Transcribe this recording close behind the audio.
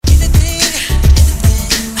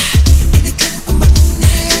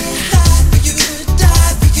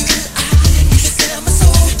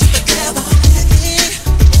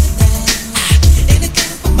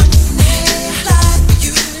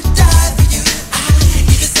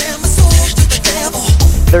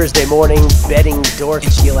Thursday morning betting dork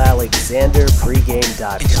Gill Alexander,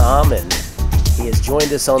 pregame.com, and he has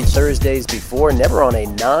joined us on Thursdays before, never on a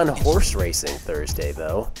non-horse racing Thursday,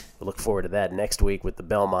 though. We look forward to that next week with the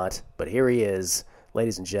Belmont, but here he is,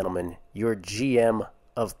 ladies and gentlemen, your GM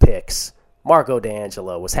of picks, Marco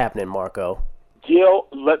D'Angelo. What's happening, Marco? Gill,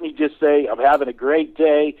 let me just say I'm having a great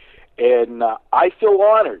day, and I feel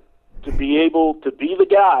honored to be able to be the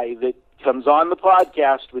guy that comes on the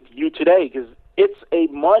podcast with you today, because it's a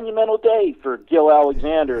monumental day for Gill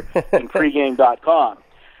Alexander and pregame.com.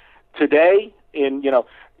 Today, and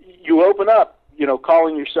you open up,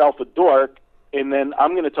 calling yourself a dork, and then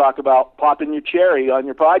I'm going to talk about popping your cherry on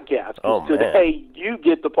your podcast. Oh, today, you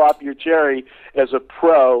get to pop your cherry as a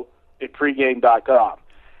pro at pregame.com.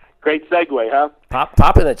 Great segue, huh?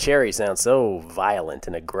 Popping a cherry sounds so violent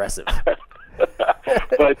and aggressive.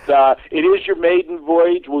 But it is your maiden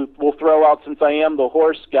voyage. We'll throw out, since I am the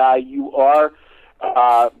horse guy, you are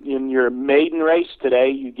in your maiden race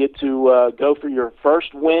today. You get to go for your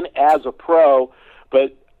first win as a pro.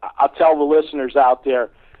 But I'll tell the listeners out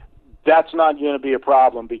there, that's not going to be a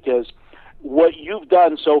problem, because what you've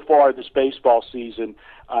done so far this baseball season,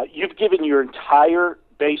 you've given your entire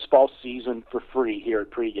baseball season for free here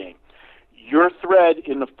at pregame. Your thread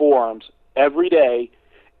in the forums every day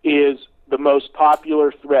is the most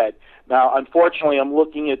popular thread. Now, unfortunately, I'm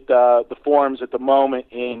looking at the forums at the moment,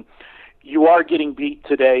 and you are getting beat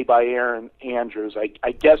today by Erin Andrews.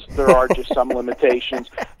 I guess there are just some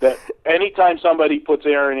limitations that anytime somebody puts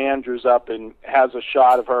Erin Andrews up and has a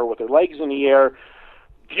shot of her with her legs in the air,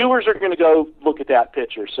 viewers are going to go look at that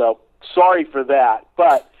picture. So sorry for that.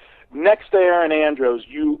 But next to Erin Andrews,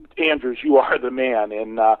 you are the man.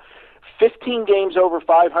 And 15 games over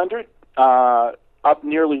 500, up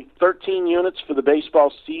nearly 13 units for the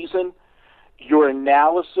baseball season. Your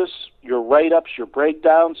analysis, your write-ups, your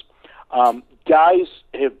breakdowns, guys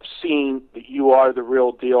have seen that you are the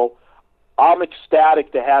real deal. I'm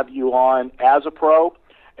ecstatic to have you on as a pro.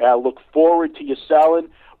 I look forward to you selling.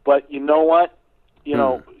 But you know what?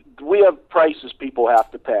 We have prices people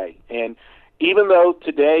have to pay. And even though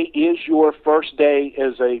today is your first day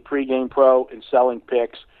as a pregame pro and selling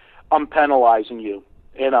picks, I'm penalizing you,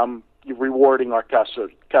 and I'm rewarding our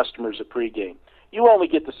customers at pregame. You only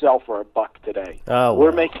get to sell for $1 today. Oh,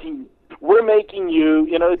 we're making you.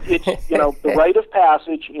 It's the rite of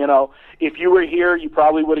passage. If you were here, you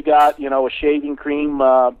probably would have got a shaving cream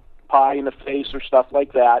pie in the face or stuff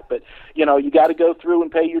like that. But you got to go through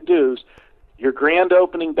and pay your dues. Your grand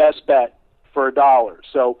opening best bet for $1.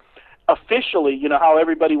 So officially, how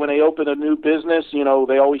everybody, when they open a new business,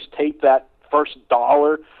 they always tape that first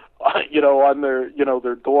 $1, on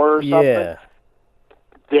their door or something. Yeah.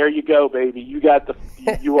 There you go, baby. You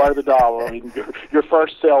are the $1. I mean, your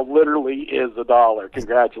first sale literally is $1.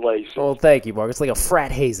 Congratulations. Well, thank you, Mark. It's like a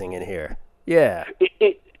frat hazing in here. Yeah.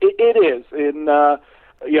 It is, and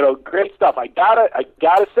great stuff. I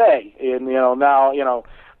gotta say, and now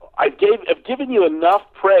I've given you enough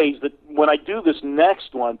praise that when I do this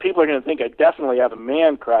next one, people are going to think I definitely have a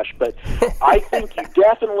man crush. But I think you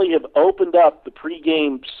definitely have opened up the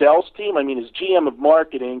pregame sales team. I mean, as GM of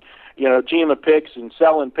marketing, GM of picks and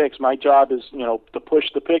selling picks, my job is, to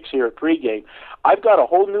push the picks here at pregame. I've got a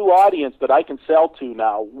whole new audience that I can sell to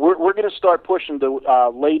now. We're going to start pushing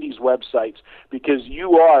the ladies' websites, because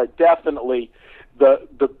you are definitely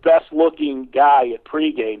the best-looking guy at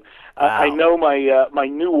pregame. Wow. I know my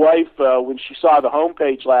new wife, when she saw the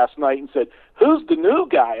homepage last night and said, "Who's the new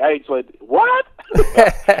guy?" I said, "What?"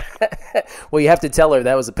 Well, you have to tell her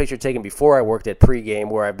that was a picture taken before I worked at pregame,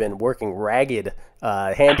 where I've been working ragged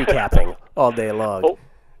handicapping all day long. Oh,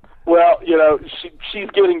 well, she's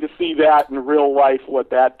getting to see that in real life, what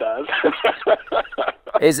that does.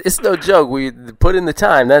 It's no joke. We put in the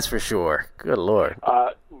time, that's for sure. Good Lord.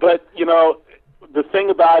 But, the thing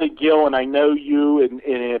about it, Gill, and I know you, and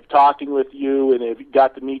have talking with you, and have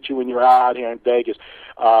got to meet you when you were out here in Vegas,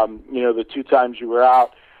 the 2 times you were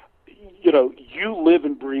out, you live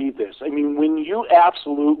and breathe this. I mean, when you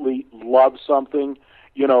absolutely love something,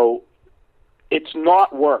 it's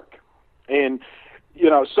not work. And,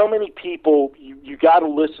 so many people, you got to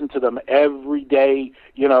listen to them every day,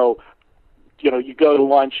 you go to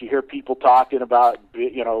lunch, you hear people talking about,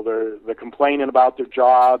 they're complaining about their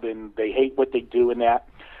job and they hate what they do and that.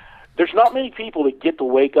 There's not many people that get to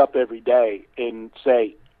wake up every day and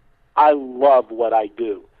say, I love what I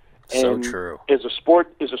do. So and true. As a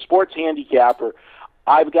sports handicapper,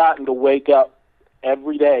 I've gotten to wake up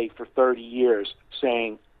every day for 30 years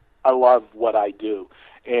saying, I love what I do.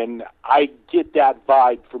 And I get that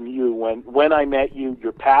vibe from you when I met you,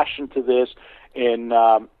 your passion to this, and,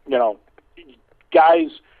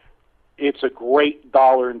 guys, it's a great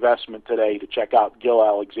dollar investment today to check out Gill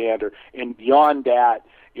Alexander. And beyond that,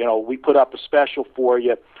 we put up a special for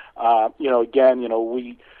you. Again,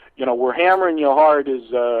 we're hammering you hard as,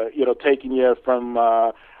 taking you from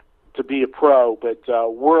to be a pro, but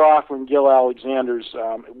we're offering Gill Alexander's.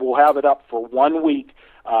 We'll have it up for 1 week.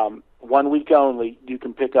 1 week only. You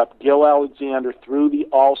can pick up Gill Alexander through the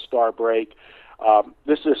All-Star break.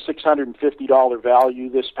 This is a $650 value,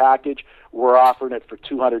 this package. We're offering it for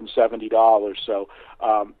 $270. So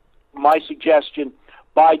my suggestion,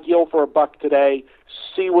 buy Gill for $1 today.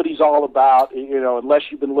 See what he's all about. Unless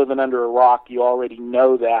you've been living under a rock, you already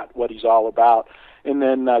know what he's all about. And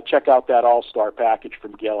then check out that All-Star package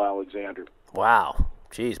from Gill Alexander. Wow.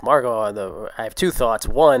 Geez, Marco, I have two thoughts.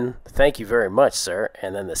 One, thank you very much, sir.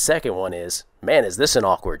 And then the second one is, man, is this an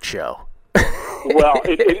awkward show? Well,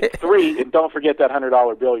 three, and don't forget that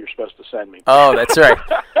 $100 bill you're supposed to send me. Oh, that's right.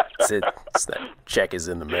 That check is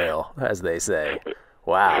in the mail, as they say.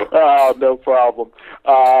 Wow. Oh, no problem.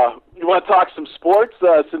 You want to talk some sports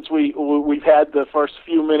since we've had the first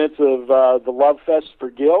few minutes of the Love Fest for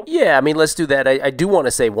Gill? Yeah, I mean, let's do that. I do want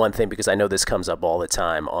to say one thing because I know this comes up all the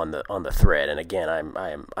time on the thread, and again, I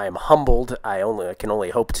am humbled. I can only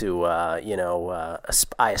hope to I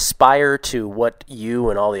aspire to what you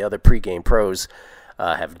and all the other pregame pros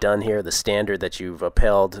have done here, the standard that you've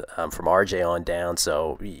upheld from RJ on down.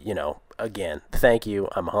 So again, thank you.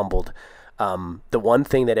 I'm humbled. The one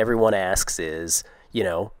thing that everyone asks is,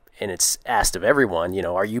 and it's asked of everyone,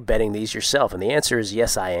 are you betting these yourself? And the answer is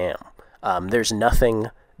yes, I am. There's nothing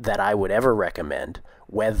that I would ever recommend,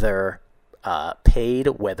 whether paid,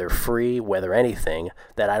 whether free, whether anything,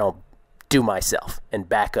 that I don't do myself and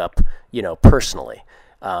back up, personally.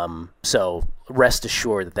 So rest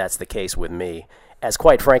assured that that's the case with me, as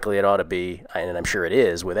quite frankly it ought to be, and I'm sure it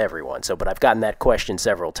is, with everyone. So, but I've gotten that question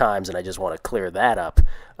several times, and I just want to clear that up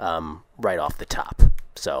right off the top.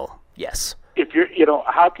 So, yes. If you're,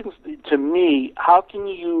 how can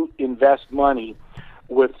you invest money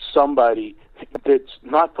with somebody that's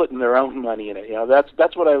not putting their own money in it?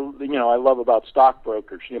 That's what I love about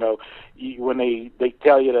stockbrokers. When they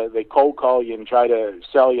tell you they cold call you and try to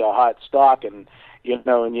sell you a hot stock, and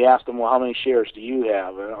and you ask them, well, how many shares do you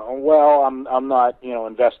have? Well, I'm not,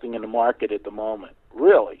 investing in the market at the moment.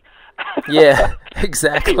 Really? Yeah,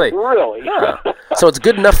 exactly. Really? Huh. So it's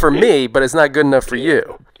good enough for me, but it's not good enough for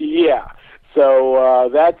you. Yeah. So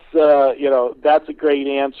that's a great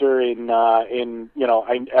answer, and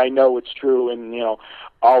I know it's true, and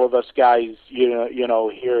all of us guys, here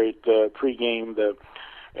at the pregame,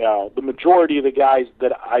 the majority of the guys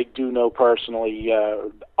that I do know personally,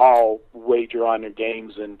 all wager on their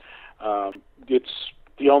games, and it's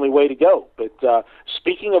the only way to go. But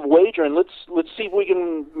speaking of wagering, let's see if we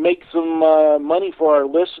can make some money for our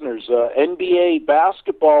listeners. NBA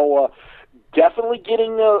basketball. Definitely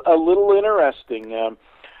getting a little interesting.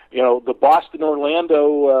 The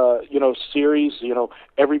Boston-Orlando, series,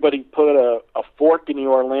 everybody put a fork in the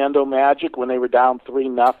Orlando Magic when they were down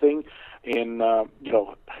 3-0, and,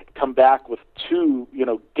 come back with two,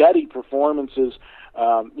 gutty performances,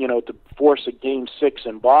 to force a Game 6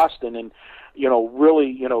 in Boston. And,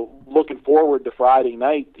 really, looking forward to Friday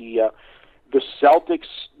night, the Celtics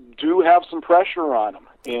do have some pressure on them.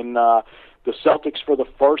 And, the Celtics, for the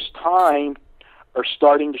first time, are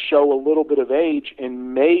starting to show a little bit of age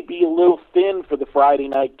and may be a little thin for the Friday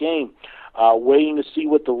night game. Waiting to see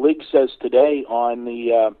what the league says today on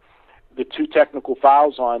the two technical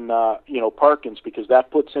fouls on Perkins, because that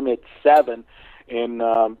puts him at 7. And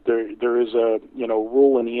there is a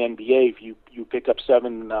rule in the NBA, if you pick up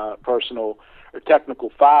 7 personal or technical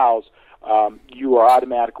fouls, you are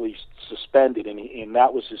automatically suspended, and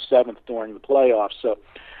that was his 7th during the playoffs. So.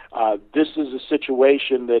 This is a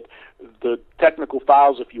situation that the technical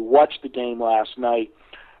fouls, if you watched the game last night,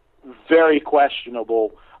 very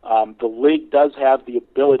questionable. The league does have the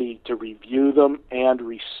ability to review them and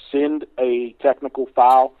rescind a technical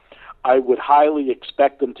foul. I would highly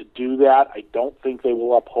expect them to do that. I don't think they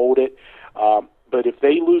will uphold it. But if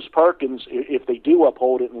they lose Perkins, if they do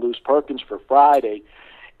uphold it and lose Perkins for Friday,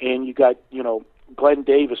 and you got, Glenn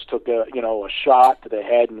Davis took a shot to the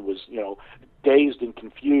head and was, dazed and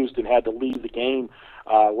confused and had to leave the game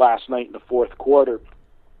last night in the fourth quarter.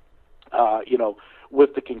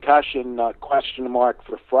 With the concussion question mark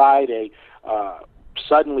for Friday,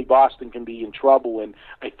 suddenly Boston can be in trouble. And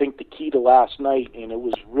I think the key to last night, and it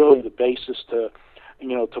was really the basis to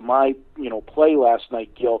my play last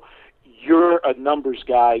night, Gill. You're a numbers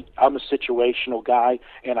guy. I'm a situational guy,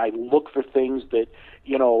 and I look for things that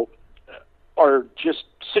are just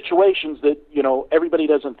situations that everybody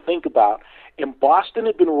doesn't think about. And Boston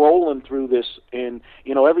had been rolling through this, and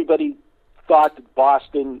everybody thought that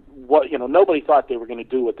Boston, nobody thought they were going to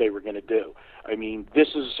do what they were going to do. I mean, this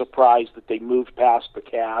is a surprise that they moved past the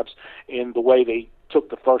Cavs in the way they took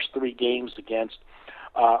the first 3 games against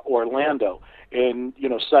Orlando. And,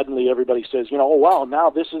 suddenly everybody says, oh, wow, now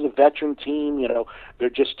this is a veteran team. They're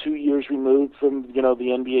just 2 years removed from, the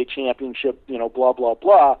NBA championship, blah, blah,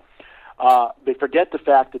 blah. They forget the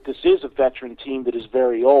fact that this is a veteran team that is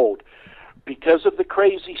very old. Because of the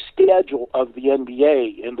crazy schedule of the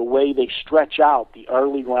NBA and the way they stretch out the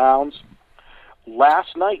early rounds,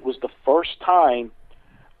 last night was the first time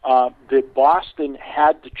that Boston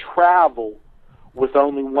had to travel with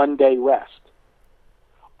only 1 day rest.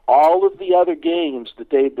 All of the other games that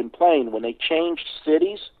they've been playing, when they changed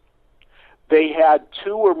cities, they had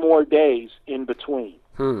 2 or more days in between.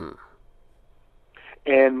 And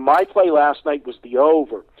my play last night was the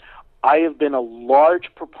over. I have been a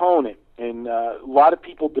large proponent, and a lot of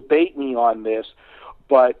people debate me on this,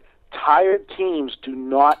 but tired teams do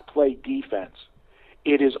not play defense.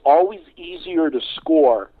 It is always easier to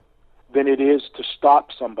score than it is to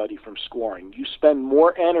stop somebody from scoring. You spend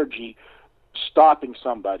more energy stopping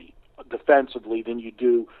somebody defensively than you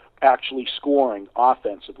do actually scoring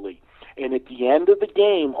offensively. And at the end of the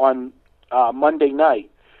game on Monday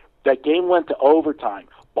night, that game went to overtime.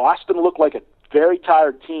 Boston looked like a very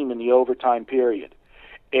tired team in the overtime period,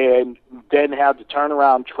 and then had to turn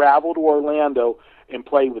around, travel to Orlando, and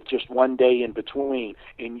play with just 1 day in between.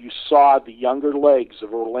 And you saw the younger legs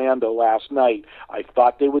of Orlando last night. I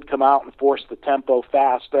thought they would come out and force the tempo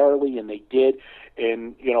fast early, and they did.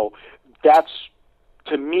 And, that's,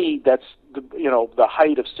 to me, that's the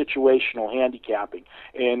height of situational handicapping.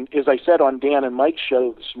 And as I said on Dan and Mike's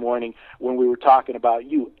show this morning when we were talking about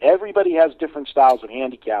you, everybody has different styles of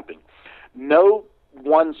handicapping. No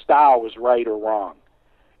one style is right or wrong.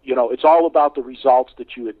 It's all about the results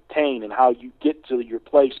that you attain and how you get to your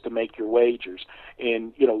place to make your wagers.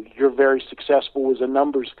 And, you're very successful as a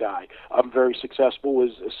numbers guy. I'm very successful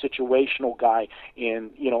as a situational guy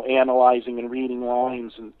in, analyzing and reading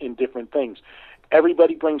lines and different things.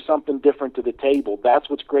 Everybody brings something different to the table. That's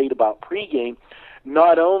what's great about pregame.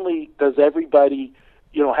 Not only does everybody,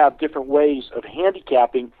 have different ways of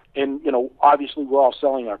handicapping, and, obviously we're all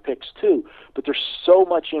selling our picks too, but there's so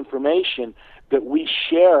much information that we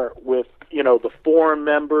share with, the forum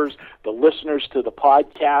members, the listeners to the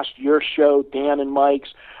podcast, your show, Dan and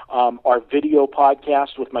Mike's, our video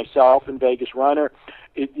podcast with myself and Vegas Runner.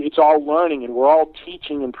 It's all learning, and we're all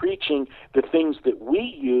teaching and preaching the things that we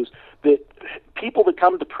use, that people that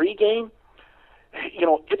come to pregame,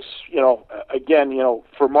 again,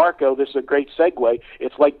 for Marco, this is a great segue.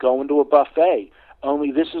 It's like going to a buffet,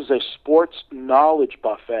 only this is a sports knowledge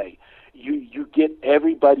buffet. You get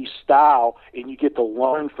everybody's style, and you get to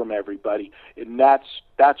learn from everybody, and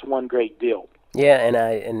that's one great deal. Yeah,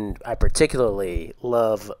 and I particularly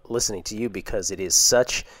love listening to you because it is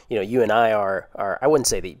such, you and I are I wouldn't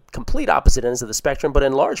say the complete opposite ends of the spectrum, but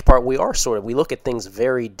in large part we look at things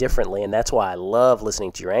very differently, and that's why I love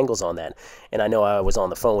listening to your angles on that. And I know I was on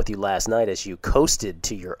the phone with you last night as you coasted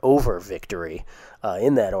to your over victory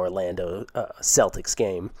in that Orlando Celtics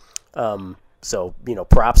game. So,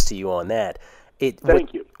 props to you on that.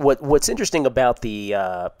 Thank you. What's interesting about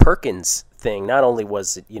the Perkins thing, not only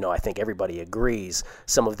was it, I think everybody agrees,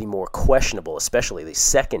 some of the more questionable, especially the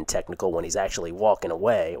second technical when he's actually walking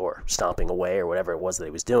away or stomping away or whatever it was that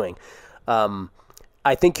he was doing.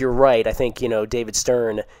 I think you're right. I think, David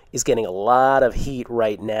Stern is getting a lot of heat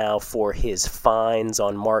right now for his fines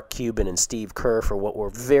on Mark Cuban and Steve Kerr for what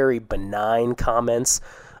were very benign comments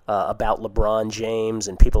about LeBron James,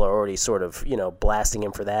 and people are already sort of, blasting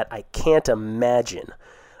him for that. I can't imagine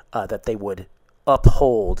that they would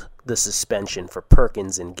uphold the suspension for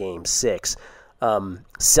Perkins in Game 6.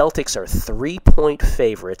 Celtics are 3-point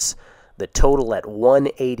favorites, the total at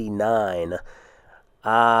 189.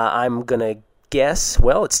 I'm going to guess,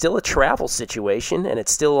 well, it's still a travel situation, and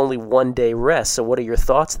it's still only 1 day rest, so what are your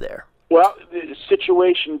thoughts there? Well, the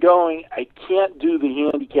situation going, I can't do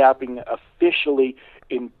the handicapping officially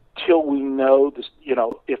until we know this,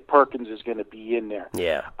 if Perkins is going to be in there.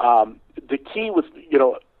 Yeah. The key with,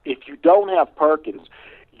 if you don't have Perkins,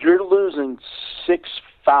 you're losing 6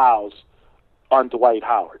 fouls on Dwight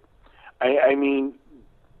Howard. I mean,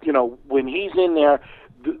 when he's in there,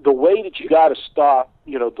 the way that you got to stop,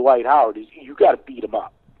 Dwight Howard is you got to beat him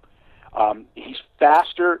up. He's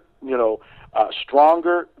faster,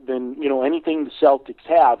 stronger than, anything the Celtics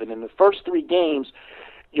have. And in the first 3 games,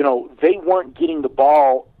 they weren't getting the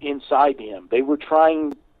ball inside to him. They were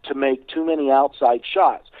trying to make too many outside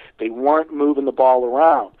shots. They weren't moving the ball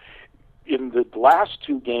around. In the last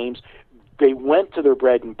 2 games, they went to their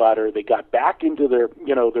bread and butter. They got back into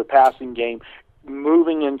their passing game,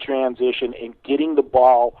 moving in transition and getting the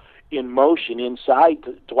ball in motion inside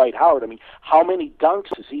Dwight Howard. I mean, how many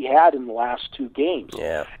dunks has he had in the last 2 games?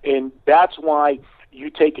 Yeah. And that's why you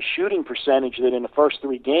take a shooting percentage that in the first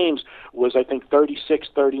 3 games was, I think, 36,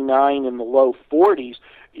 39 in the low 40s,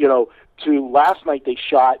 to last night they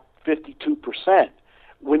shot 52%.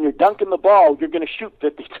 When you're dunking the ball, you're going to shoot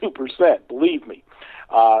 52%, believe me.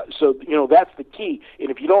 So, that's the key. And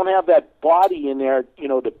if you don't have that body in there,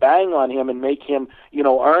 to bang on him and make him,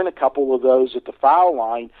 earn a couple of those at the foul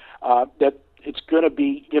line, that it's going to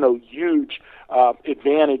be, huge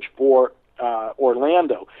advantage for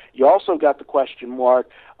Orlando. You also got the question mark,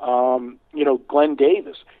 Glenn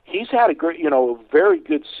Davis. He's had a great, very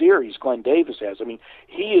good series, Glenn Davis has. I mean,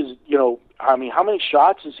 he is, how many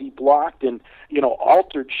shots has he blocked and,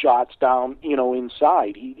 altered shots down,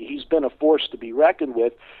 inside? He's been a force to be reckoned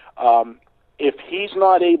with. If he's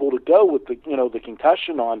not able to go with the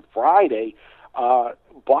concussion on Friday,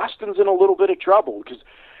 Boston's in a little bit of trouble because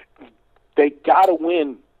they got to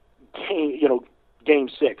win game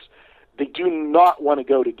 6. They do not want to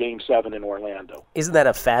go to Game 7 in Orlando. Isn't that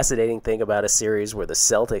a fascinating thing about a series where the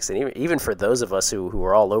Celtics, and even for those of us who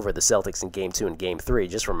were all over the Celtics in Game 2 and Game 3,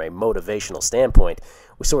 just from a motivational standpoint,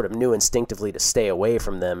 we sort of knew instinctively to stay away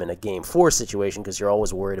from them in a Game 4 situation because you're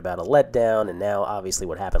always worried about a letdown, and now obviously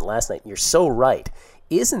what happened last night. You're so right.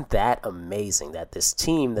 Isn't that amazing that this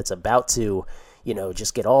team that's about to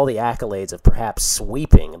just get all the accolades of perhaps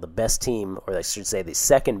sweeping the best team, or I should say the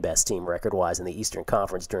second best team record-wise in the Eastern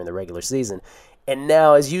Conference during the regular season, and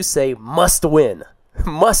now, as you say, must win.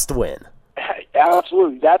 Must win.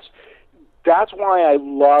 Absolutely. That's why I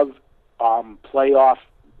love playoff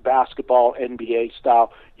basketball, NBA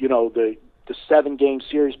style, the 7-game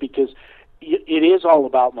series, because it is all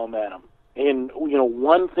about momentum. And,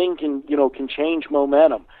 one thing can change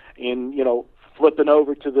momentum. And, flipping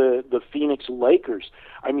over to the Phoenix Lakers,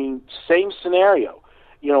 I mean, same scenario.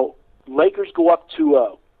 Lakers go up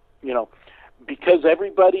 2-0, because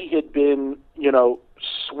everybody had been,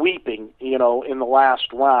 sweeping, in the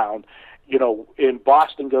last round, and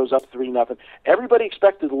Boston goes up 3-0. Everybody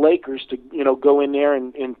expected the Lakers to, go in there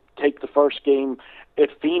and take the first game at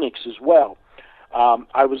Phoenix as well.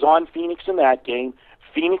 I was on Phoenix in that game.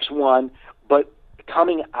 Phoenix won, but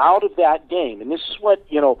coming out of that game, and this is what,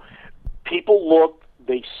 people look,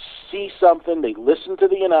 they see something, they listen to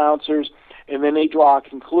the announcers, and then they draw a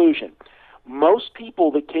conclusion. Most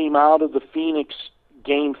people that came out of the Phoenix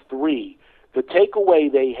Game 3, the takeaway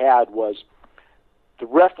they had was the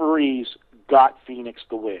referees got Phoenix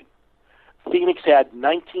the win. Phoenix had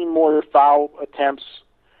 19 more foul attempts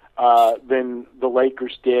than the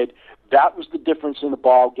Lakers did. That was the difference in the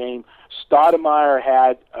ball game. Stoudemire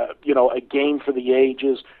had, a game for the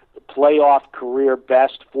ages, playoff career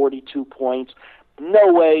best, 42 points.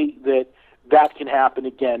 No way that can happen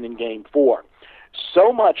again in Game 4.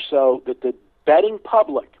 So much so that the betting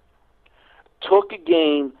public took a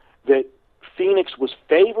game that Phoenix was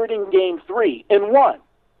favored in Game 3 and won.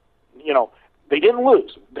 They didn't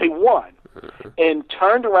lose. They won. And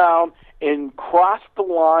turned around and crossed the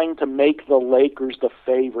line to make the Lakers the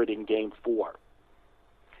favorite in Game 4.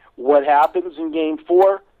 What happens in Game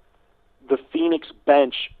 4? The Phoenix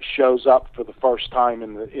bench shows up for the first time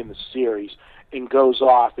in the series and goes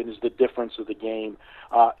off and is the difference of the game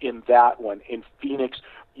in that one. And Phoenix,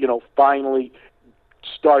 finally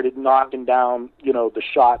started knocking down, the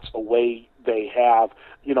shots away they have,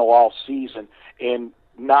 all season. And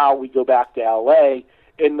now we go back to L.A.,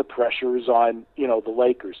 and the pressure is on, the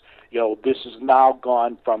Lakers. This has now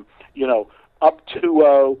gone from, up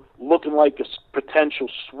 2-0, looking like a potential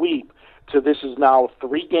sweep, to this is now a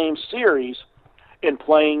 3-game series, and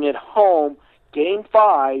playing at home, Game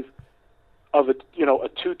 5 of a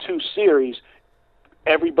 2-2 series.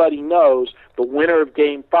 Everybody knows the winner of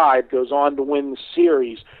Game 5 goes on to win the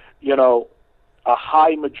series, a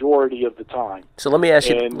high majority of the time. So let me ask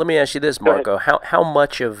you this, Marco. How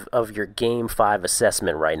much of your Game 5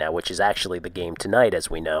 assessment right now, which is actually the game tonight, as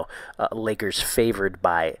we know, Lakers favored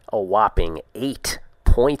by a whopping 8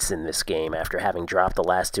 points in this game after having dropped the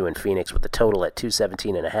last 2 in Phoenix with the total at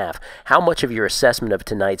 217.5. How much of your assessment of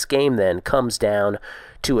tonight's game then comes down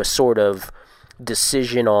to a sort of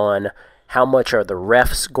decision on how much are the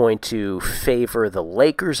refs going to favor the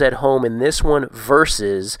Lakers at home in this one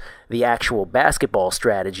versus the actual basketball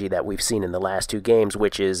strategy that we've seen in the last 2 games,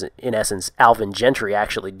 which is, in essence, Alvin Gentry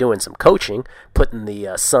actually doing some coaching, putting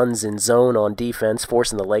the Suns in zone on defense,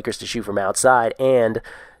 forcing the Lakers to shoot from outside, and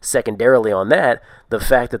secondarily on that, the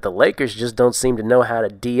fact that the Lakers just don't seem to know how to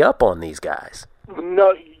D up on these guys.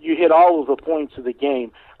 No, you hit all of the points of the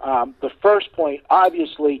game. The first point,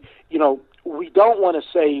 obviously, we don't want to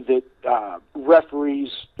say that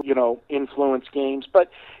referees, influence games, but,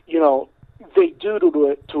 they do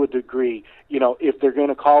to a degree, if they're going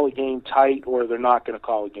to call a game tight or they're not going to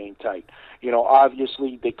call a game tight.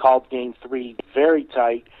 Obviously they called Game 3 very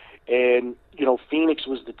tight, and, Phoenix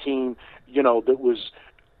was the team, that was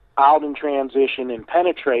out in transition and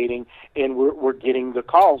penetrating, and we're getting the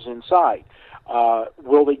calls inside.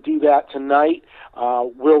 Will they do that tonight?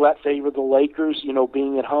 Will that favor the Lakers,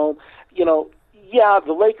 being at home? Yeah,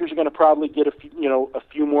 the Lakers are going to probably get a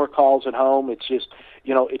few more calls at home. It's just,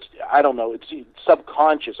 I don't know, it's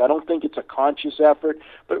subconscious. I don't think it's a conscious effort,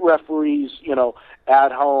 but referees,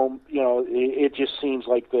 at home, it just seems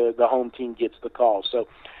like the home team gets the call. So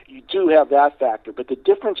you do have that factor. But the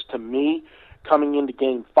difference to me coming into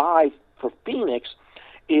Game 5 for Phoenix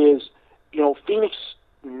is, Phoenix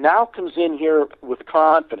now comes in here with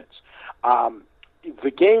confidence.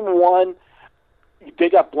 The Game 1, they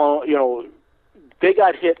got blown, they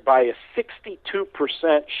got hit by a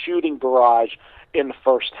 62% shooting barrage in the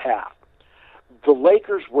first half. The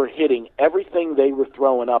Lakers were hitting everything they were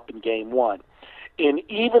throwing up in Game 1. And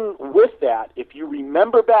even with that, if you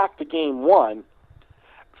remember back to Game 1,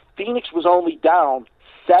 Phoenix was only down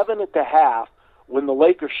 7 at the half when the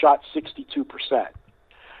Lakers shot 62%.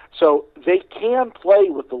 So they can play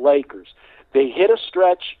with the Lakers. They hit a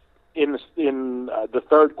stretch in the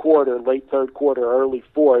third quarter, late third quarter, early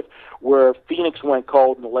fourth, where Phoenix went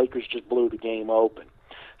cold and the Lakers just blew the game open.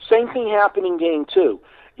 Same thing happened in Game 2.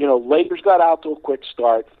 Lakers got out to a quick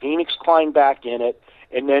start. Phoenix climbed back in it,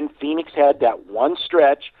 and then Phoenix had that one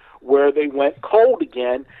stretch where they went cold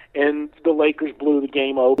again, and the Lakers blew the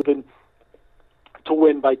game open to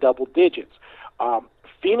win by double digits.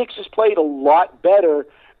 Phoenix has played a lot better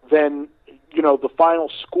than the final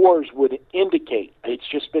scores would indicate. It's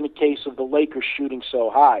just been a case of the Lakers shooting so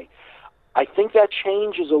high. I think that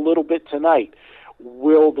changes a little bit tonight.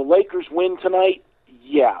 Will the Lakers win tonight?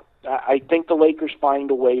 Yeah. I think the Lakers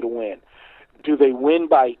find a way to win. Do they win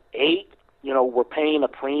by 8? We're paying a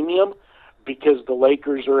premium because the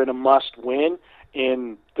Lakers are in a must-win,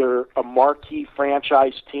 and they're a marquee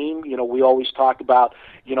franchise team. We always talk about,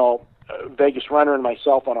 Vegas Runner and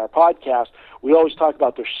myself on our podcast, we always talk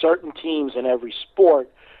about there's certain teams in every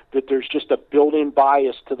sport that there's just a built-in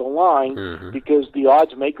bias to the line because the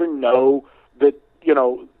odds maker know that,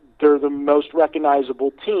 they're the most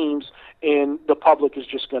recognizable teams, and the public is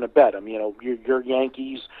just going to bet them. Your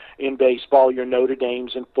Yankees in baseball, your Notre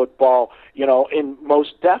Dames in football, and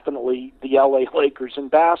most definitely the LA Lakers in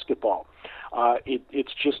basketball.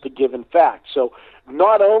 It's just a given fact. So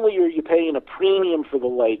not only are you paying a premium for the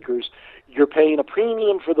Lakers, you're paying a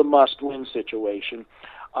premium for the must-win situation.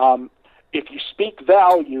 If you speak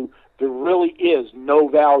value, there really is no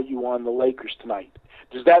value on the Lakers tonight.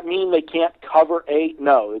 Does that mean they can't cover 8?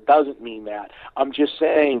 No, it doesn't mean that. I'm just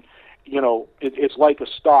saying, it's like a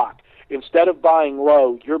stock. Instead of buying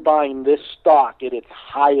low, you're buying this stock at its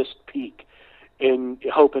highest peak and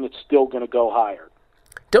hoping it's still going to go higher.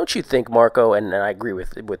 Don't you think, Marco, and I agree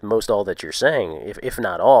with most all that you're saying, if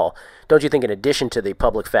not all, don't you think in addition to the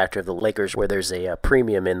public factor of the Lakers where there's a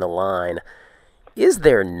premium in the line, is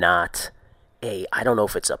there not I don't know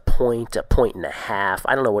if it's a point and a half,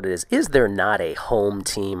 I don't know what it is there not a home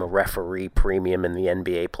team referee premium in the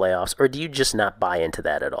NBA playoffs, or do you just not buy into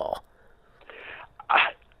that at all?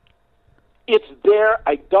 It's there.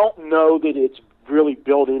 I don't know that it's really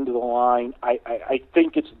built into the line. I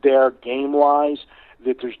think it's there game-wise,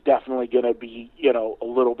 that there's definitely going to be, a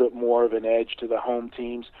little bit more of an edge to the home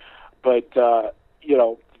teams. But,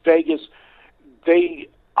 Vegas,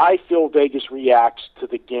 I feel Vegas reacts to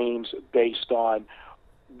the games based on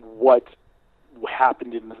what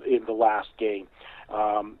happened in the last game.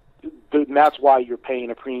 And that's why you're paying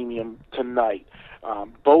a premium tonight.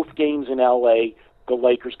 Both games in L.A., the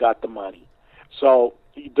Lakers got the money. So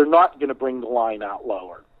they're not going to bring the line out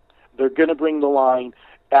lower. They're going to bring the line,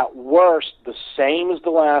 at worst, the same as the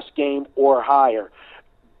last game or higher.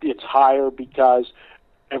 It's higher because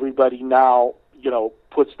everybody now,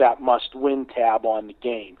 puts that must-win tab on the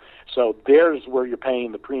game. So there's where you're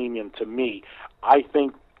paying the premium to me. I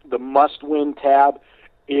think the must-win tab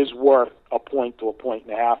is worth a point to a point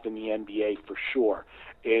and a half in the NBA for sure.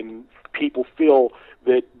 And people feel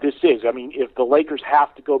that this is. If the Lakers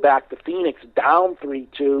have to go back to Phoenix down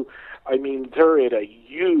 3-2, they're at a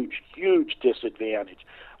huge, huge disadvantage.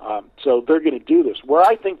 So they're going to do this. Where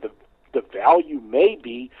I think the value may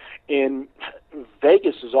be, and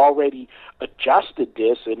Vegas has already adjusted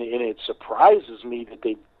this, and it surprises me that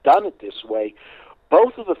they've done it this way.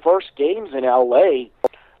 Both of the first games in L.A.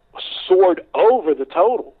 soared over the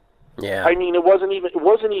total. Yeah. I mean, it wasn't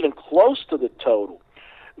even close to the total.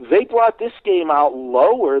 They brought this game out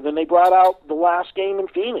lower than they brought out the last game in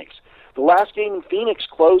Phoenix. The last game in Phoenix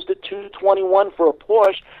closed at 221 for a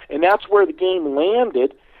push, and that's where the game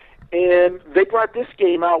landed. And they brought this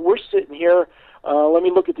game out. We're sitting here. Let me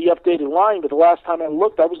look at the updated line, but the last time I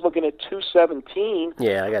looked, I was looking at 217.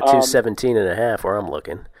 Yeah, I got 217.5 where I'm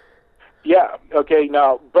looking. Yeah, okay,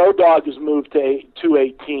 now Bodog has moved to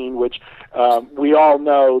 218, which we all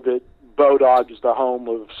know that Bodog is the home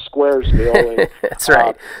of Squaresville. And, that's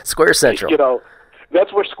right, Square Central. You know,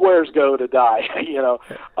 that's where squares go to die.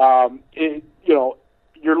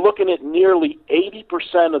 You're looking at nearly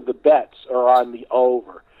 80% of the bets are on the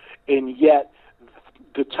over, and yet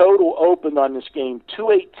the total opened on this game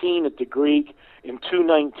 218 at the Greek and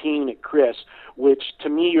 219 at Chris, which to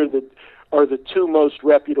me are the two most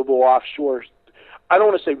reputable offshores. I don't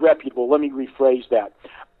want to say reputable. Let me rephrase that.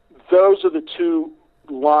 Those are the two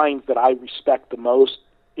lines that I respect the most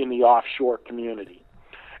in the offshore community.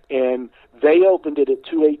 And they opened it at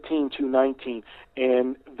 218, 219,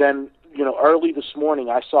 and then, early this morning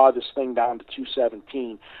I saw this thing down to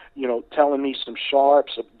 217, telling me some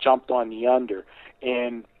sharps have jumped on the under.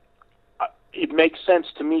 And it makes sense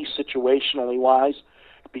to me situationally wise,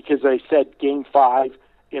 because I said Game 5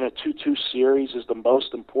 in a 2-2 series is the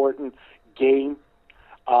most important game.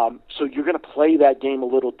 So you're going to play that game a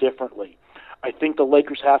little differently. I think the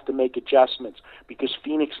Lakers have to make adjustments because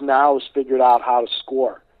Phoenix now has figured out how to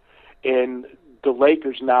score. And the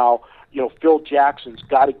Lakers now, Phil Jackson's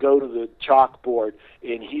got to go to the chalkboard,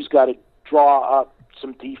 and he's got to draw up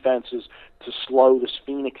some defenses to slow this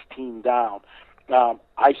Phoenix team down.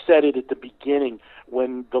 I said it at the beginning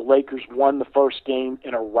when the Lakers won the first game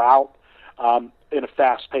in a rout, in a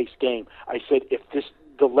fast-paced game. I said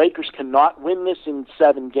the Lakers cannot win this in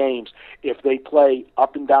 7 games if they play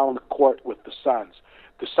up and down the court with the Suns.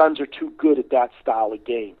 The Suns are too good at that style of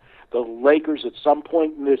game. The Lakers at some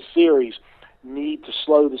point in this series need to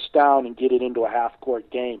slow this down and get it into a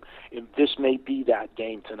half-court game, and this may be that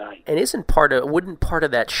game tonight. And wouldn't part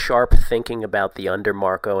of that sharp thinking about the under,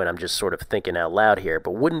 Marco, and I'm just sort of thinking out loud here,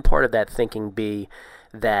 but wouldn't part of that thinking be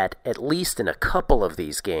that at least in a couple of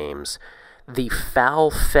these games, the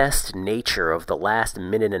foul-fest nature of the last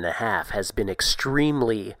minute and a half has been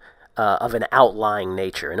extremely of an outlying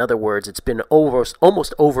nature. In other words, it's been almost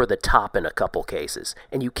over the top in a couple cases,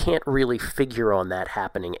 and you can't really figure on that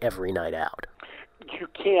happening every night out. You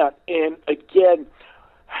can't, and again,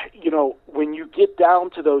 when you get down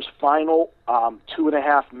to those final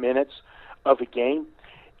 2.5 minutes of a game,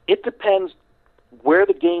 it depends where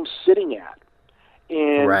the game's sitting at.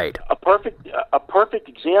 And right. a perfect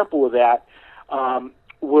example of that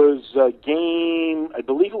was I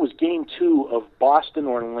believe it was game 2 of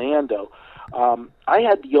Boston-Orlando. I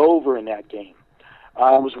had the over in that game. The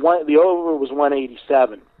over was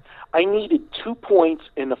 187. I needed 2 points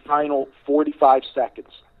in the final 45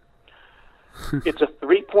 seconds. It's a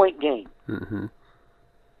 3-point game. Mm-hmm.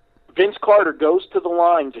 Vince Carter goes to the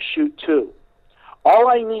line to shoot 2. All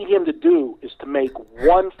I need him to do is to make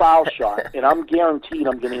one foul shot, and I'm guaranteed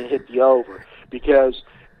I'm going to hit the over because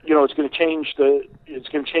it's going to change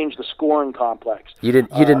the scoring complex. You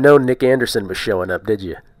didn't know Nick Anderson was showing up, did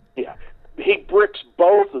you? Yeah, he bricks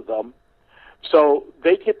both of them, so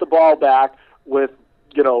they get the ball back with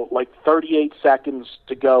 38 seconds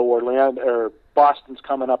to go. Or Boston's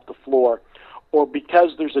coming up the floor, or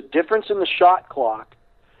because there's a difference in the shot clock,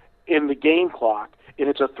 in the game clock, and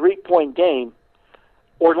it's a 3-point game.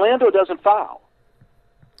 Orlando doesn't foul.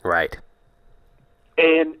 Right.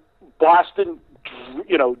 And Boston,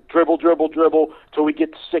 dribble till we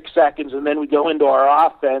get to 6 seconds, and then we go into our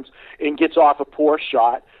offense and gets off a poor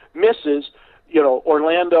shot, misses.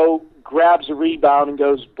 Orlando grabs a rebound and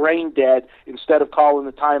goes brain dead. Instead of calling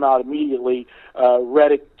the timeout immediately,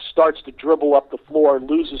 Redick starts to dribble up the floor,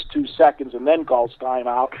 loses 2 seconds, and then calls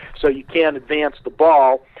timeout, so you can't advance the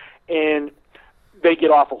ball. And they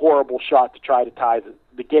get off a horrible shot to try to tie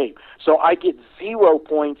the game. So I get 0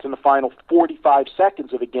 points in the final 45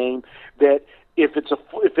 seconds of a game. That if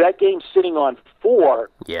that game's sitting on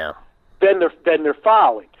 4, yeah, then they're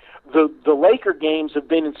fouling. The Laker games have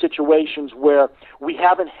been in situations where we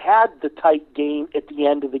haven't had the tight game at the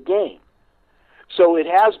end of the game. So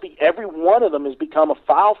every one of them has become a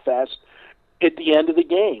foul fest at the end of the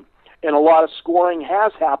game. And a lot of scoring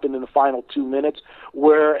has happened in the final 2 minutes,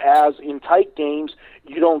 whereas in tight games,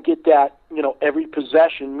 you don't get that, every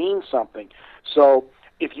possession means something. So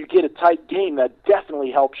if you get a tight game, that definitely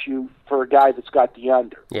helps you for a guy that's got the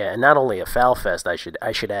under. Yeah, and not only a foul fest, I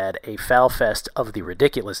should add, a foul fest of the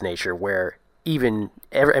ridiculous nature where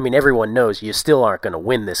everyone knows you still aren't going to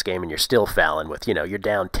win this game, and you're still fouling with, you're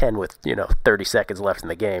down 10 with, 30 seconds left in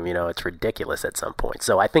the game. It's ridiculous at some point.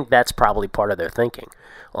 So I think that's probably part of their thinking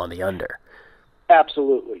on the under.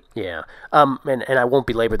 Absolutely. Yeah. And I won't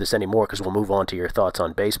belabor this anymore because we'll move on to your thoughts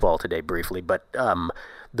on baseball today briefly. But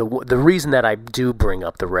the reason that I do bring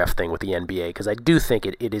up the ref thing with the NBA, because I do think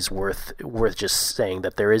it is worth just saying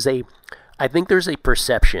that I think there's a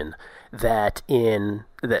perception that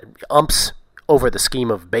umps over the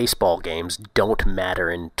scheme of baseball games don't matter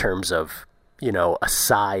in terms of, a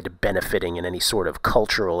side benefiting in any sort of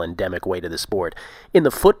cultural endemic way to the sport. In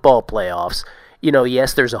the football playoffs,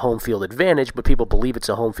 yes, there's a home field advantage, but people believe it's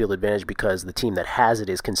a home field advantage because the team that has it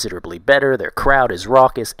is considerably better, their crowd is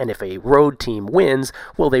raucous, and if a road team wins,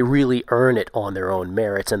 well, they really earn it on their own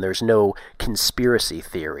merits, and there's no conspiracy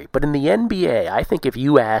theory. But in the NBA, I think if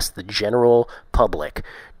you ask the general public,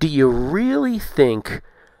 do you really think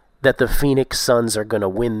that the Phoenix Suns are going to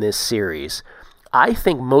win this series? I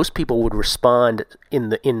think most people would respond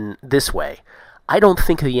in this way. I don't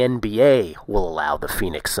think the NBA will allow the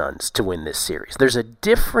Phoenix Suns to win this series. There's a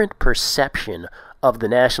different perception of the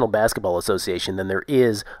National Basketball Association than there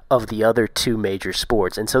is of the other two major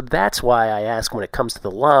sports. And so that's why I ask, when it comes to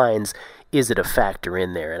the lines, is it a factor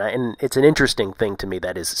in there? And it's an interesting thing to me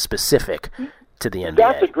that is specific to the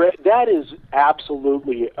NBA. That is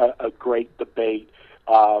absolutely a great debate.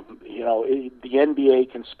 The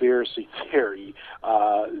NBA conspiracy theory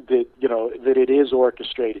that it is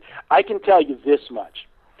orchestrated. I can tell you this much: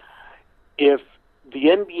 if the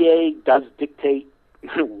NBA does dictate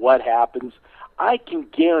what happens, I can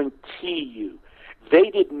guarantee you they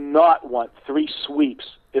did not want 3 sweeps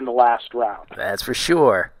in the last round. That's for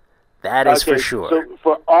sure. That is for sure.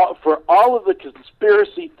 So for all of the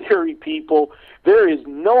conspiracy theory people, there is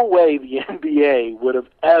no way the NBA would have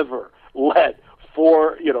ever let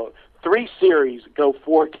 3 series go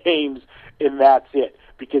 4 games and that's it.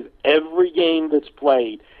 Because every game that's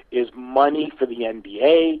played is money for the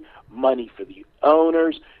NBA, money for the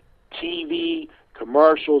owners, TV,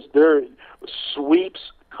 commercials. Their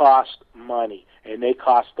sweeps cost money, and they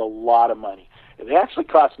cost a lot of money. And they actually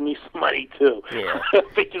cost me some money too,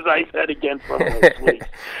 because I bet against some of those sweeps.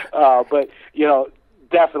 But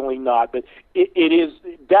definitely not. But it is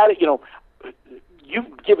that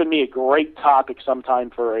You've given me a great topic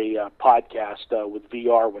sometime for a podcast with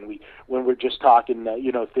VR when we're just talking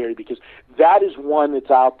theory, because that is one that's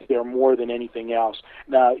out there more than anything else.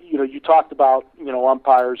 Now you talked about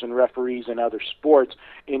umpires and referees and other sports,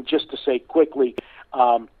 and just to say quickly,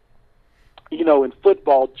 in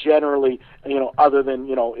football generally, other than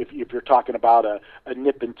if you're talking about a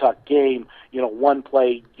nip and tuck game, one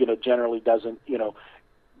play generally doesn't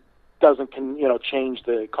change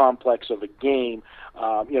the complex of a game.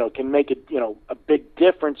 Can make it, a big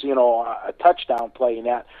difference, a touchdown play in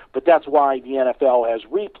that. But that's why the NFL has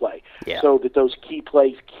replay, so that those key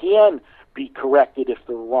plays can be corrected if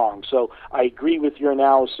they're wrong. So I agree with your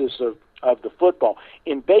analysis of the football.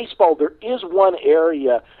 In baseball, there is one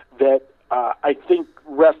area that I think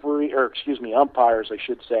umpires, I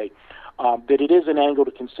should say, that it is an angle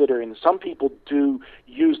to consider, and some people do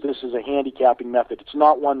use this as a handicapping method. It's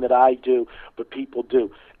not one that I do, but people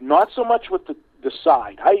do. Not so much with the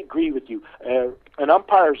side. I agree with you. An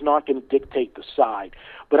umpire is not going to dictate the side,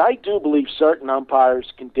 but I do believe certain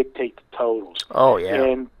umpires can dictate the totals. Oh, yeah.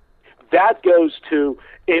 And that goes to,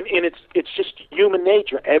 and it's just human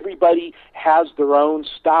nature. Everybody has their own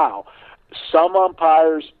style. Some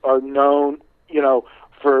umpires are known,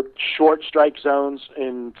 for short strike zones,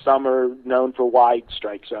 and some are known for wide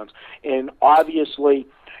strike zones. And obviously,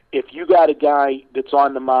 if you got a guy that's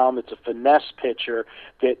on the mound that's a finesse pitcher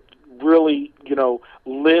that really,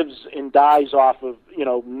 lives and dies off of,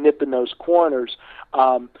 nipping those corners,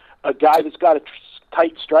 a guy that's got a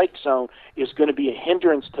tight strike zone is going to be a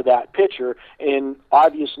hindrance to that pitcher. And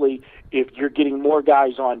obviously, if you're getting more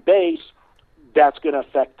guys on base, that's going to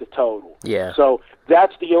affect the total. Yeah. So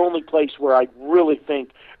that's the only place where I really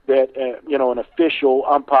think that an official,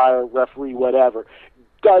 umpire, referee, whatever,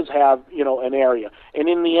 does have an area. And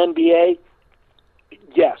in the NBA,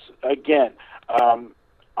 yes, again,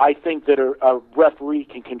 I think that a referee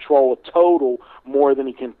can control a total more than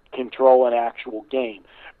he can control an actual game.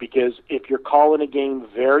 Because if you're calling a game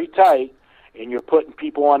very tight and you're putting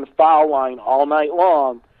people on the foul line all night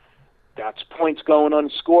long, that's points going on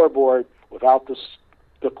the scoreboard without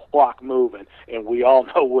the clock moving, and we all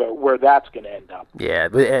know where that's going to end up. Yeah,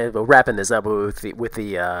 but wrapping this up with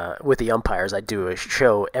the umpires, I do a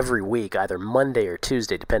show every week, either Monday or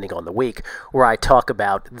Tuesday, depending on the week, where I talk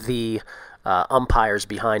about the umpires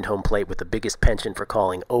behind home plate with the biggest penchant for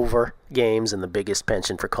calling over games and the biggest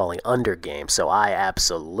penchant for calling under games. So I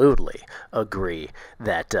absolutely agree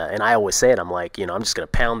that, and I always say it, I'm like, I'm just going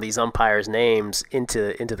to pound these umpires' names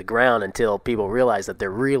into the ground until people realize that there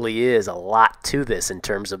really is a lot to this in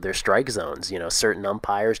terms of their strike zones. Certain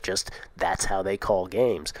umpires that's how they call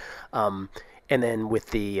games. And then with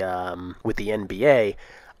the NBA,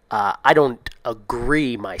 I don't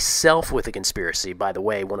agree myself with the conspiracy. By the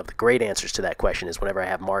way, one of the great answers to that question is whenever I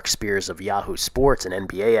have Mark Spears of Yahoo Sports, an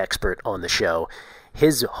NBA expert, on the show,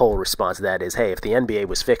 his whole response to that is, hey, if the NBA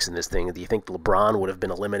was fixing this thing, do you think LeBron would have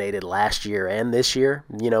been eliminated last year and this year,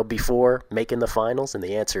 before making the finals? And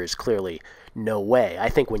the answer is clearly no way. I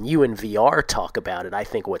think when you and VR talk about it, I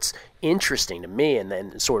think what's interesting to me, and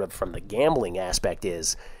then sort of from the gambling aspect,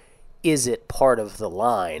 is it part of the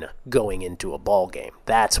line going into a ball game?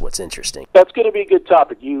 That's what's interesting. That's going to be a good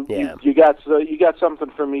topic. You got something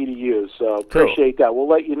for me to use, so appreciate that. We'll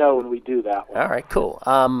let you know when we do that one. All right, cool.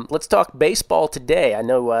 Let's talk baseball today. I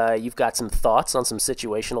know you've got some thoughts on some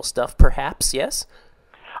situational stuff, perhaps. Yes.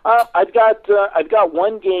 I've got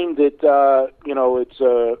one game that it's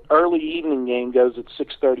a early evening game, goes at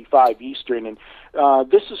 6:35 Eastern, and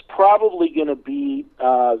this is probably going to be.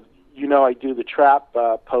 I do the trap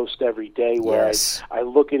post every day where yes. I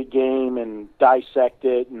look at a game and dissect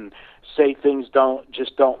it and say things don't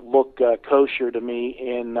look kosher to me.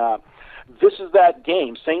 And this is that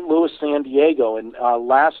game, St. Louis, San Diego. And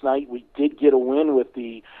last night we did get a win with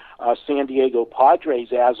the San Diego Padres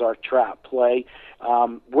as our trap play.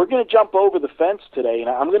 We're going to jump over the fence today, and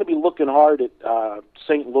I'm going to be looking hard at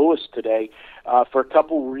St. Louis today for a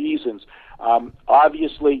couple reasons.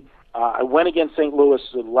 Obviously, I went against St. Louis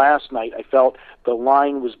last night. I felt the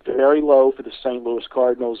line was very low for the St. Louis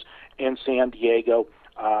Cardinals and San Diego.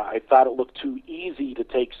 I thought it looked too easy to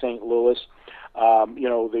take St. Louis.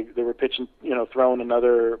 They were pitching, throwing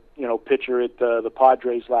another, pitcher at the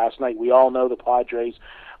Padres last night. We all know the Padres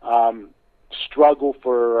struggle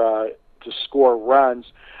to score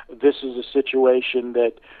runs. This is a situation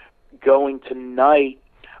that going tonight,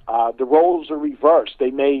 the roles are reversed.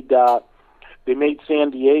 They made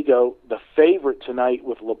San Diego the favorite tonight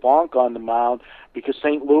with LeBlanc on the mound because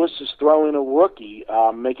St. Louis is throwing a rookie,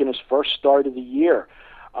 making his first start of the year.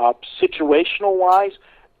 Situational-wise,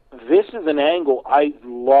 this is an angle I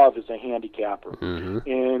love as a handicapper. Mm-hmm.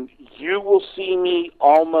 And you will see me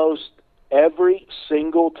almost every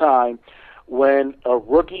single time when a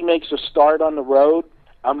rookie makes a start on the road,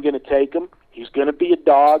 I'm going to take him. He's going to be a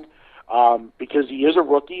dog. Because he is a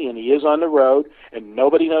rookie and he is on the road and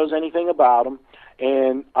nobody knows anything about him,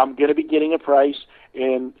 and I'm going to be getting a price,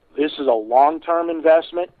 and this is a long-term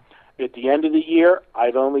investment. At the end of the year,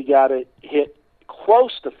 I've only got to hit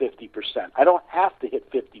close to 50%. I don't have to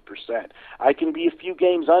hit 50%. I can be a few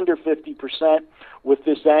games under 50% with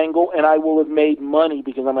this angle, and I will have made money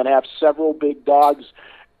because I'm going to have several big dogs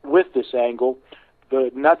with this angle.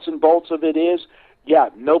 The nuts and bolts of it is,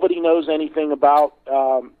 nobody knows anything about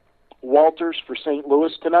Walters for St.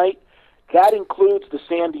 Louis tonight. That includes the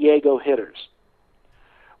San Diego hitters.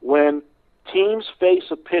 When teams face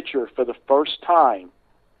a pitcher for the first time,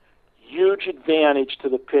 huge advantage to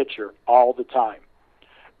the pitcher all the time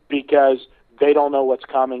because they don't know what's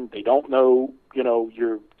coming. They don't know,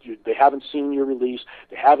 they haven't seen your release.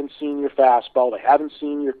 They haven't seen your fastball. They haven't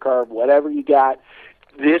seen your curve, whatever you got.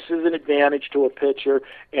 This is an advantage to a pitcher,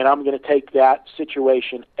 and I'm going to take that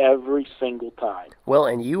situation every single time. Well,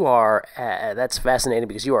 and you are, that's fascinating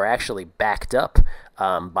because you are actually backed up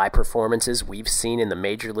by performances we've seen in the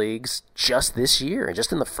major leagues just this year. And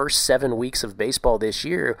just in the first 7 weeks of baseball this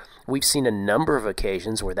year, we've seen a number of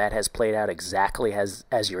occasions where that has played out exactly as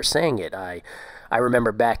you're saying it. I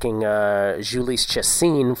remember backing Jhoulys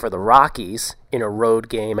Chacín for the Rockies in a road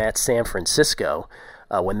game at San Francisco.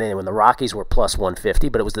 When the Rockies were plus 150,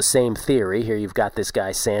 but it was the same theory. Here you've got this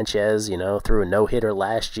guy Sanchez, threw a no-hitter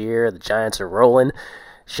last year. The Giants are rolling.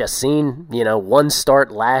 Chacín, one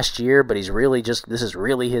start last year, but this is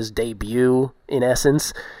really his debut in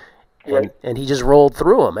essence. And he just rolled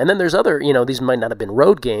through them. And then there's other, these might not have been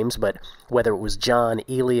road games, but whether it was John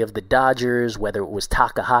Ely of the Dodgers, whether it was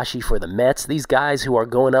Takahashi for the Mets, these guys who are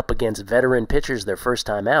going up against veteran pitchers their first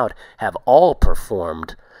time out have all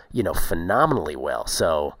performed phenomenally well.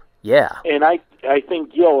 So, yeah. And I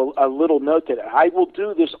think, Gill, a little note that I will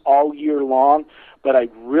do this all year long, but I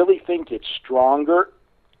really think it's stronger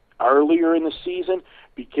earlier in the season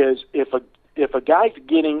because if a guy's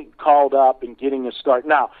getting called up and getting a start,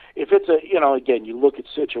 now, if it's again, you look at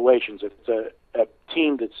situations, if it's a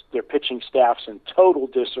team that's their pitching staff's in total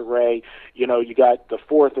disarray. You got the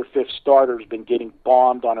fourth or fifth starter's been getting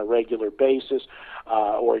bombed on a regular basis,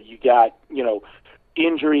 or you got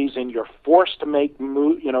injuries and you're forced to make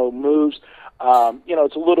moves.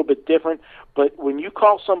 It's a little bit different. But when you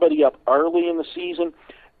call somebody up early in the season,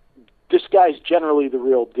 this guy's generally the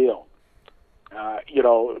real deal.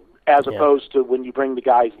 As opposed to when you bring the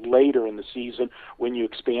guys later in the season, when you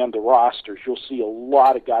expand the rosters, you'll see a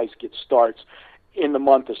lot of guys get starts in the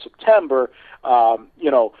month of September.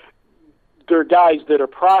 There are guys that are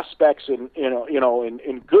prospects and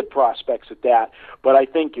good prospects at that. But I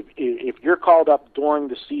think if you're called up during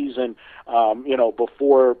the season,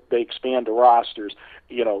 before they expand the rosters,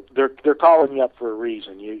 they're calling you up for a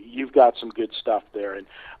reason. You've got some good stuff there, and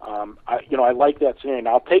I like that saying.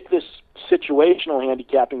 I'll take this situational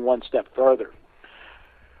handicapping one step further.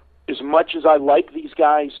 As much as I like these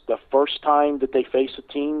guys, the first time that they face a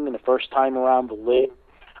team and the first time around the league,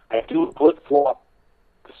 I do flip-flop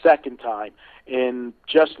the second time. And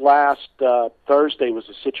just last Thursday was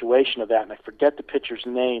a situation of that, and I forget the pitcher's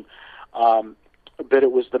name, but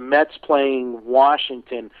it was the Mets playing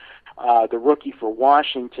Washington. The rookie for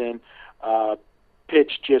Washington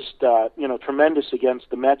pitched just tremendous against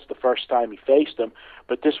the Mets the first time he faced them,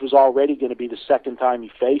 but this was already going to be the second time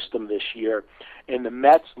he faced them this year, and the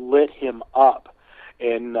Mets lit him up,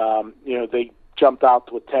 and they jumped out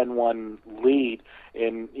to a 10-1 lead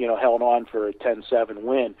and held on for a 10-7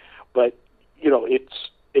 win. But it's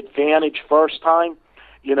advantage first time,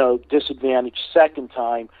 disadvantage second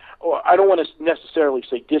time. Or I don't want to necessarily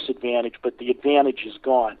say disadvantage, but the advantage is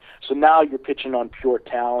gone. So now you're pitching on pure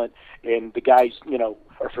talent, and the guys,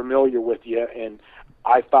 are familiar with you. And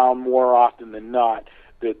I found more often than not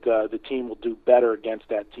that the team will do better against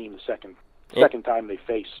that team the second time they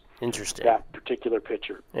face that particular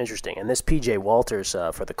pitcher. Interesting. And this P.J. Walters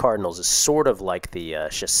for the Cardinals is sort of like the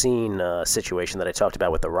Chacin situation that I talked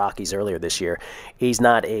about with the Rockies earlier this year. He's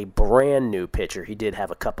not a brand new pitcher. He did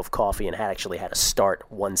have a cup of coffee and actually had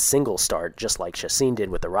one single start, just like Chacin did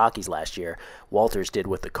with the Rockies last year. Walters did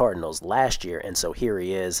with the Cardinals last year. And so here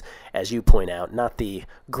he is, as you point out, not the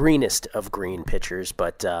greenest of green pitchers,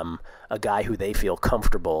 but a guy who they feel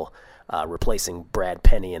comfortable replacing Brad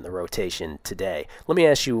Penny in the rotation today. Let me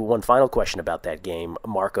ask you one final question about that game,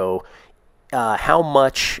 Marco. How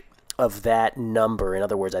much of that number, in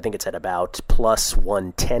other words, I think it's at about plus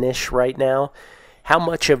 110-ish right now, how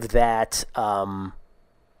much of that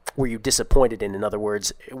were you disappointed in? In other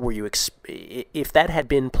words, were you if that had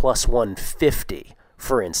been plus 150,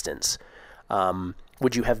 for instance,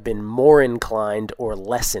 would you have been more inclined or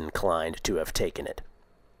less inclined to have taken it?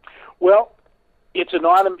 Well, it's an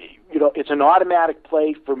automatic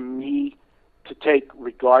play for me to take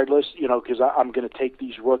regardless, because I'm going to take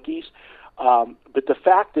these rookies. But the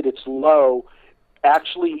fact that it's low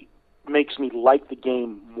actually makes me like the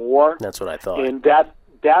game more. That's what I thought. And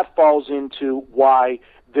that falls into why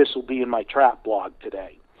this will be in my trap blog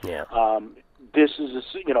today. Yeah. This is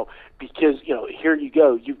because here you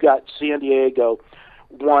go. You've got San Diego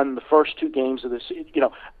won the first two games of this.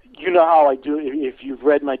 You know how I do. If you've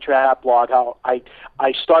read my trap blog, how I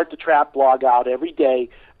start the trap blog out every day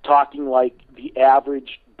talking like the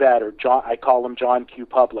average bettor. I call him John Q.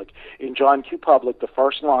 Public. In John Q. Public, the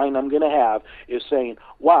first line I'm going to have is saying,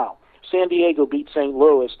 "Wow, San Diego beat St.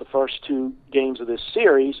 Louis the first two games of this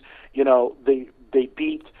series. They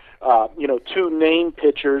beat two named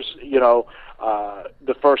pitchers.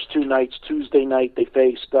 The first two nights. Tuesday night they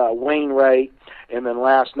faced Wainwright, and then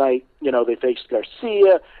last night, they faced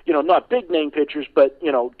Garcia. Not big name pitchers, but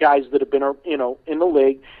guys that have been in the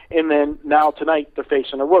league. And then now tonight they're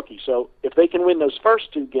facing a rookie. So if they can win those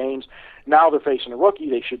first two games, now they're facing a rookie.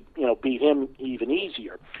 They should beat him even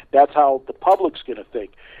easier. That's how the public's going to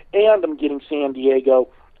think. And I'm getting San Diego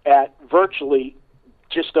at virtually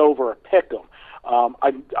just over a pick'em.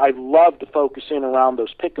 I love to focus in around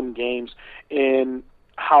those pick'em games and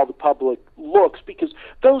how the public looks, because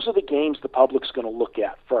those are the games the public's going to look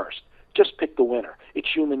at first. Just pick the winner. It's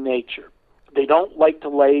human nature. They don't like to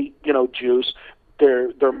lay, juice.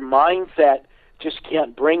 Their mindset just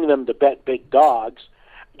can't bring them to bet big dogs,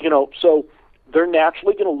 so they're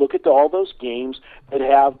naturally going to look at all those games that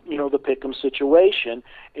have, the pick'em situation.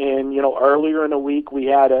 And, earlier in the week we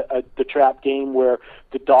had the trap game where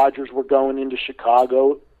the Dodgers were going into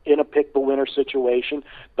Chicago in a pick-the-winner situation.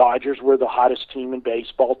 Dodgers were the hottest team in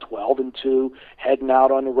baseball, 12-2, heading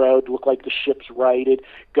out on the road, looked like the ship's righted,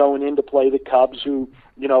 going in to play the Cubs, who,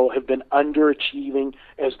 have been underachieving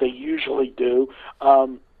as they usually do.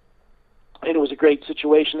 And it was a great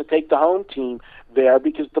situation to take the home team there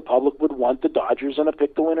because the public would want the Dodgers in a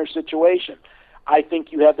pick-the-winner situation. I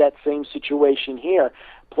think you have that same situation here,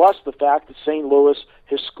 plus the fact that St. Louis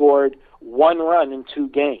has scored 1 run in 2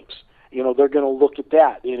 games. They're going to look at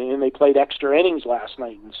that. And they played extra innings last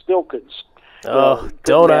night and still couldn't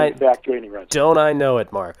manufacture any runs. Don't I know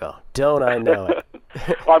it, Marco? Don't I know it?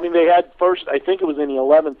 Well, I mean, they had first, I think it was in the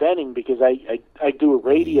 11th inning, because I do a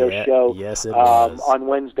radio show on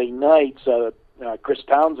Wednesday nights, Chris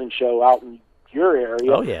Townsend show out in your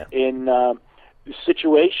area. Oh, yeah. In the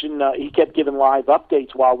situation, he kept giving live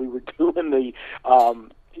updates while we were doing the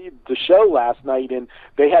show last night, and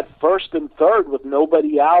they had first and third with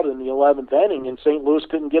nobody out in the 11th inning, and St. Louis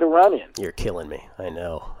couldn't get a run in. You're killing me. I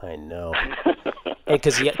know. Sorry,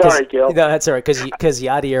 Gill. No, that's all right. Because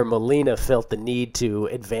Yadier Molina felt the need to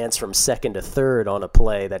advance from second to third on a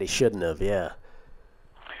play that he shouldn't have. Yeah.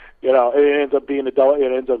 It ends up being it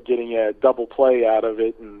ends up getting a double play out of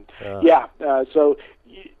it, and so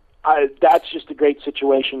that's just a great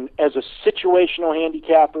situation as a situational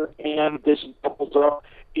handicapper, and this doubles up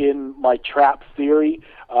in my trap theory,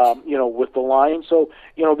 with the line. So,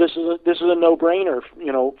 this is a no-brainer,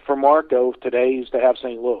 for Marco today is to have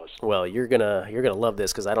St. Louis. Well, you're gonna love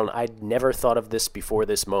this, because I'd never thought of this before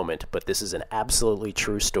this moment, but this is an absolutely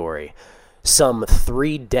true story. Some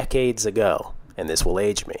 3 decades ago, and this will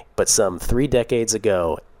age me, but some 3 decades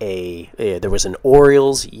ago, there was an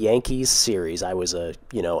Orioles-Yankees series. I was the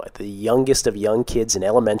youngest of young kids in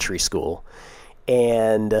elementary school,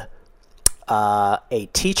 and a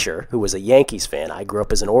teacher who was a Yankees fan. I grew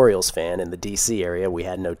up as an Orioles fan in the D.C. area. We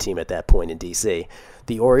had no team at that point in D.C.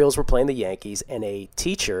 The Orioles were playing the Yankees, and a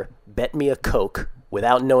teacher bet me a Coke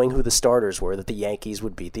without knowing who the starters were that the Yankees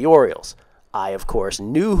would beat the Orioles. I, of course,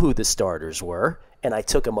 knew who the starters were, and I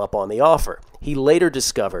took him up on the offer. He later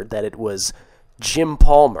discovered that it was Jim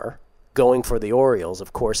Palmer going for the Orioles,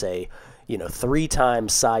 of course, a 3-time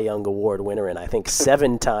Cy Young Award winner and I think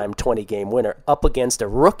 7-time 20-game winner, up against a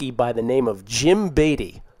rookie by the name of Jim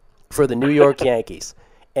Beatty for the New York Yankees.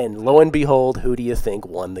 And lo and behold, who do you think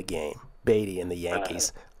won the game? Beatty and the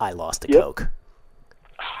Yankees. I lost a Coke.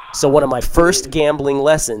 So one of my first gambling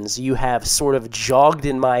lessons you have sort of jogged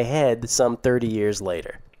in my head some 30 years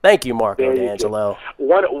later. Thank you, Marco D'Angelo.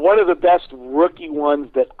 One of the best rookie ones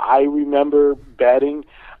that I remember betting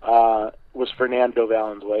was Fernando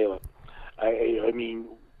Valenzuela. I mean,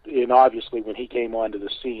 and obviously when he came onto the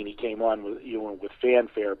scene, he came on with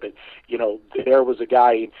fanfare. But there was a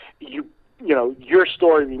guy. Your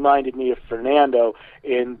story reminded me of Fernando,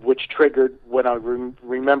 which triggered when I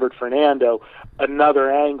remembered Fernando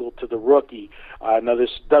another angle to the rookie. Now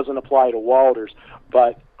this doesn't apply to Walters,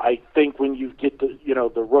 but I think when you get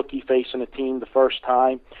the rookie facing a team the first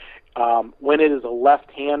time, when it is a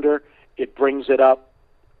left-hander, it brings it up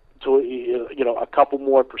to a couple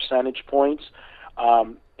more percentage points,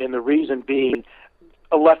 and the reason being,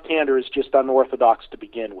 a left-hander is just unorthodox to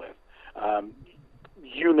begin with.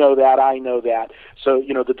 You know that, I know that. So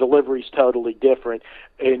the delivery's totally different,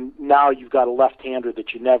 and now you've got a left-hander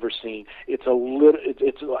that you've never seen. It's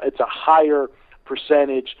a higher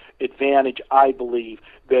percentage advantage, I believe,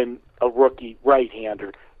 than a rookie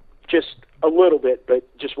right-hander. Just a little bit,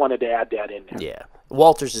 but just wanted to add that in there. Yeah.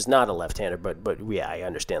 Walters is not a left-hander, but yeah, I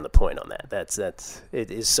understand the point on that. It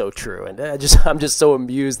is so true, and I'm just so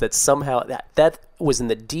amused that somehow that was in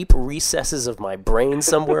the deep recesses of my brain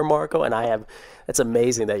somewhere, Marco, and that's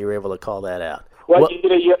amazing that you were able to call that out. Well,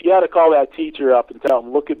 you had to call that teacher up and tell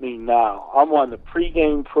him, look at me now. I'm on the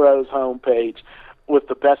Pregame Pros homepage with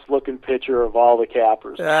the best-looking pitcher of all the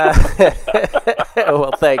cappers.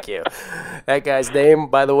 Well, thank you. That guy's name,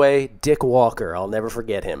 by the way, Dick Walker. I'll never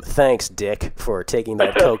forget him. Thanks, Dick, for taking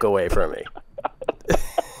that Coke away from me.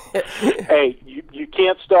 Hey, you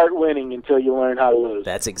can't start winning until you learn how to lose.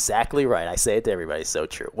 That's exactly right. I say it to everybody. So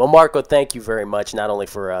true. Well, Marco, thank you very much, not only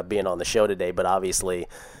for being on the show today, but obviously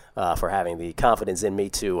for having the confidence in me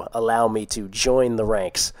to allow me to join the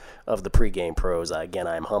ranks of the Pregame Pros. Again,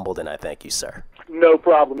 I am humbled, and I thank you, sir. No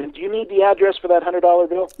problem. And do you need the address for that $100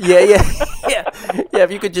 bill? Yeah.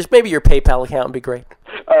 If you could just, maybe your PayPal account would be great.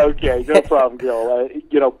 Okay, no problem,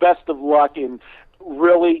 Gill. Best of luck, and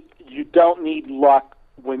really, you don't need luck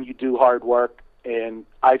when you do hard work, and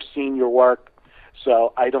I've seen your work,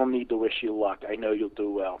 so I don't need to wish you luck. I know you'll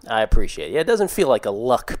do well. I appreciate it. Yeah, it doesn't feel like a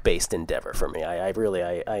luck-based endeavor for me. I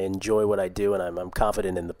really enjoy what I do, and I'm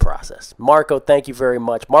confident in the process. Marco, thank you very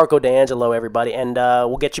much. Marco D'Angelo, everybody, and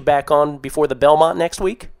we'll get you back on before the Belmont next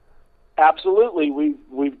week? Absolutely.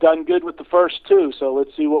 We've done good with the first 2, so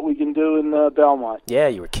let's see what we can do in Belmont. Yeah,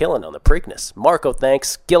 you were killing on the Preakness. Marco,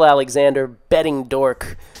 thanks. Gill Alexander, Betting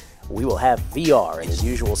Dork. We will have VR in his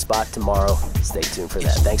usual spot tomorrow. Stay tuned for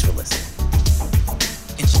that. Thanks for listening.